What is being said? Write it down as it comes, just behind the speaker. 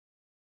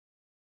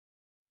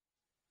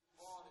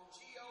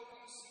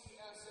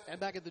And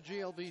back at the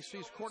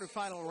GLVC's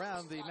quarterfinal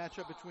round, the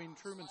matchup between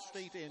Truman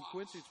State and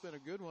Quincy. It's been a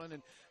good one.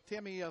 And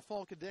Tamie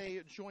Falk-Day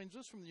joins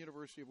us from the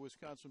University of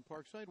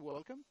Wisconsin-Parkside.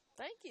 Welcome.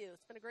 Thank you.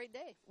 It's been a great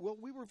day. Well,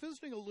 we were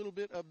visiting a little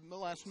bit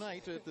last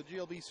night at the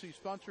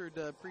GLVC-sponsored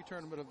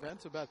pre-tournament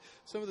events about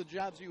some of the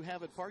jobs you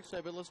have at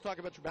Parkside. But let's talk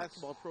about your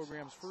basketball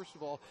programs first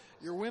of all.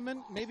 Your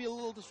women, maybe a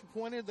little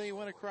disappointed. They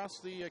went across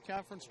the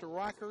conference to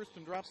Rockhurst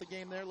and dropped the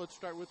game there. Let's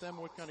start with them.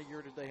 What kind of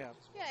year did they have?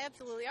 Yeah,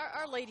 absolutely.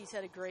 Our ladies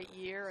had a great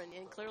year,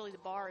 and clearly the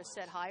bar is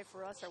set high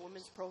for us. Our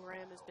women's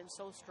program has been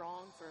so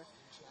strong for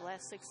the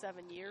last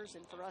 6-7 years,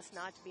 and for us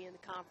not to be in the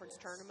conference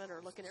tournament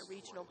or looking at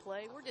regional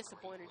play, we're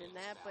disappointed in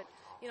that. But,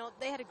 you know,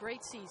 they had a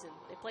great season.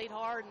 They played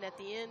hard, and at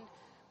the end,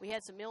 we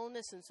had some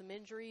illness and some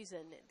injuries,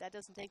 and that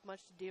doesn't take much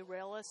to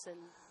derail us, and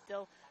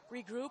they'll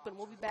regroup, and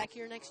we'll be back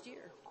here next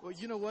year. Well,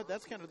 you know what?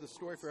 That's kind of the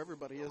story for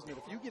everybody, isn't it?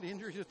 If you get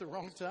injured at the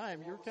wrong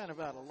time, you're kind of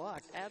out of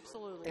luck.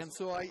 Absolutely. And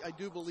so I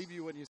do believe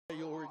you when you say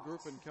you'll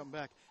regroup and come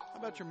back. How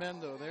about your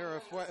men, though? They're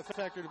a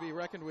factor to be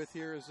reckoned with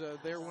here, as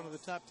they're one of the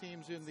top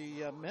teams in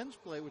the men's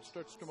play, which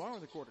starts tomorrow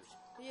in the quarters.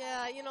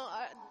 Yeah, you know,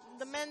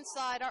 the men's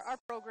side, our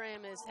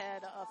program has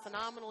had a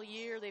phenomenal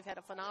year. They've had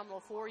a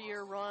phenomenal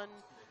 4-year run.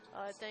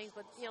 Things,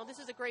 but you know, this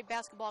is a great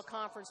basketball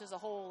conference as a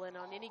whole, and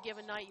on any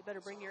given night you better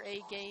bring your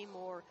A game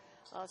or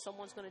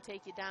someone's going to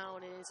take you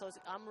down. And so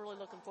I'm really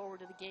looking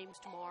forward to the games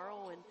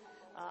tomorrow, and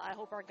I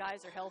hope our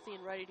guys are healthy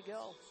and ready to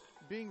go.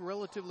 Being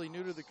relatively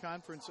new to the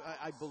conference,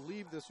 I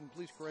believe this, and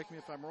please correct me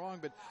if I'm wrong,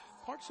 but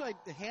Parkside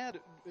had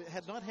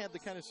not had the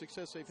kind of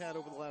success they've had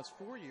over the last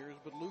 4 years,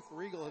 but Luke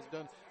Riegel has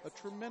done a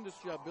tremendous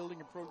job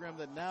building a program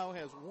that now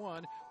has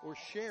won or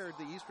shared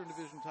the Eastern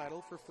Division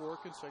title for 4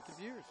 consecutive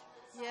years.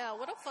 Yeah,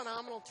 what a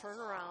phenomenal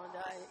turnaround.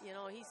 You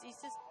know, he's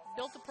just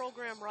built the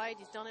program right.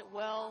 He's done it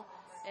well,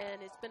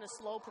 and it's been a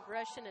slow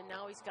progression, and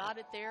now he's got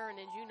it there. And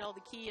as you know, the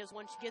key is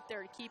once you get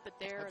there to keep it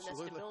there. Absolutely. And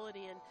that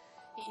stability. And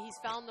he's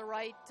found the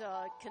right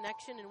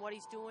connection in what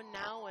he's doing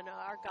now, and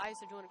our guys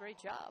are doing a great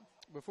job.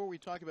 Before we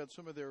talk about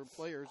some of their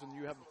players, and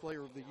you have the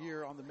player of the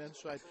year on the men's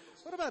side,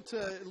 what about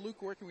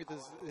Luke working with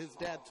his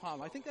dad, Tom?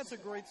 I think that's a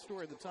great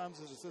story that Tom's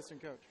his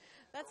assistant coach.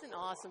 That's an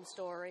awesome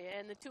story,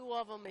 and the two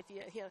of them, if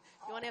you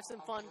want to have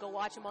some fun, go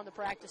watch them on the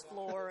practice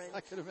floor. And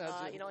I can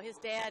imagine. You know, his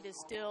dad is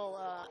still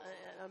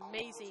an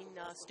amazing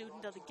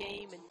student of the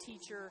game and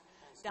teacher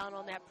down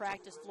on that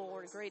practice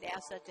floor, and a great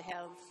asset to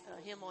have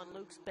him on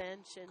Luke's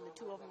bench and the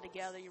two of them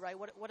together. You're right.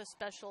 What a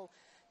special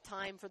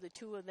time for the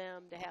two of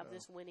them to have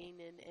this winning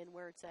and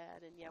where it's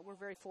at. And, yeah, we're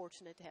very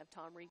fortunate to have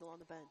Tom Riegel on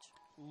the bench.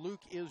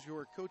 Luke is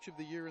your coach of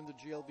the year in the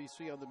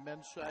GLVC on the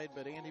men's side,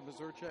 but Andy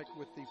Mazurchak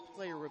with the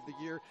player of the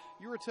year.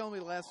 You were telling me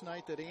last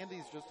night that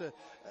Andy's just a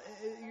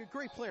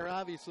great player,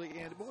 obviously,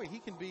 and, boy, he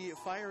can be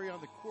fiery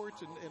on the court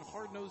and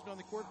hard-nosed on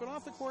the court, but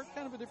off the court,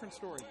 kind of a different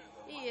story.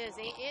 He is.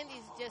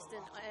 Andy's just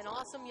an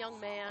awesome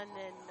young man,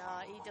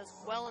 and he does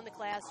well in the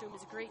classroom.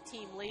 He's a great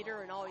team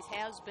leader and always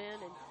has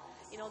been, and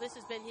you know, this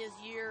has been his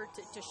year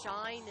to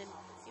shine. And,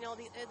 you know,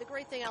 the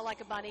great thing I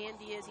like about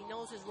Andy is he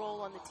knows his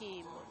role on the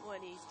team.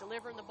 When he's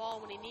delivering the ball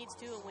when he needs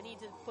to, and when he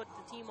needs to put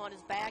the team on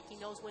his back, he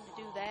knows when to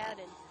do that.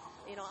 And,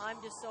 you know, I'm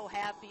just so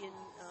happy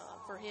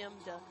for him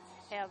to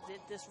have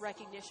this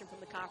recognition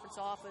from the conference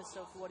office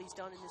of what he's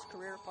done in his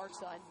career at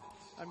Parkside.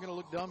 I'm going to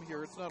look dumb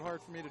here. It's not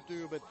hard for me to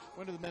do, but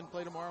when do the men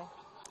play tomorrow?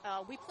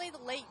 We play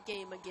the late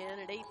game again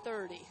at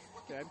 8:30.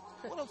 Okay.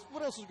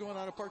 What else is going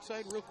on at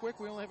Parkside? Real quick,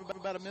 we only have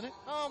about a minute.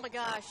 Oh, my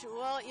gosh.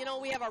 Well, you know,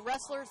 we have our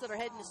wrestlers that are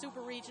heading to Super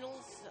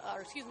Regionals,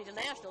 to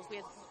Nationals. We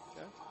had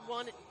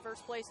won at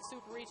first place at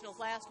Super Regionals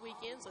last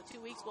weekend, so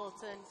 2 weeks we'll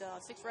send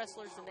 6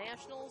 wrestlers to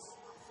Nationals.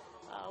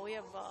 We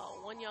have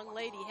one young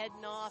lady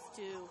heading off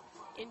to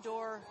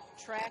indoor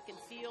track and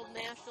field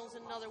Nationals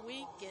in another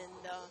week,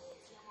 and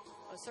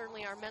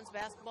certainly our men's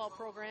basketball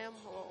program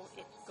will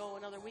go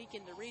another week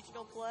into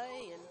regional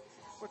play, and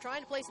we're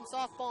trying to play some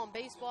softball and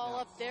baseball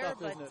up there,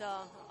 but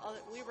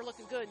we were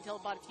looking good until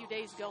about a few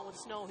days ago when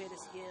snow hit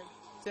us again.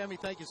 Tamie,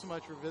 thank you so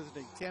much for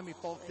visiting. Tamie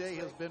Falk-Day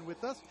has been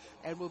with us,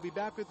 and we'll be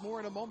back with more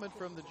in a moment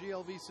from the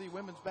GLVC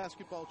Women's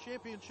Basketball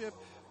Championship,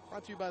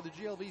 brought to you by the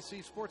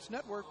GLVC Sports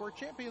Network, where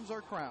champions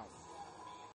are crowned.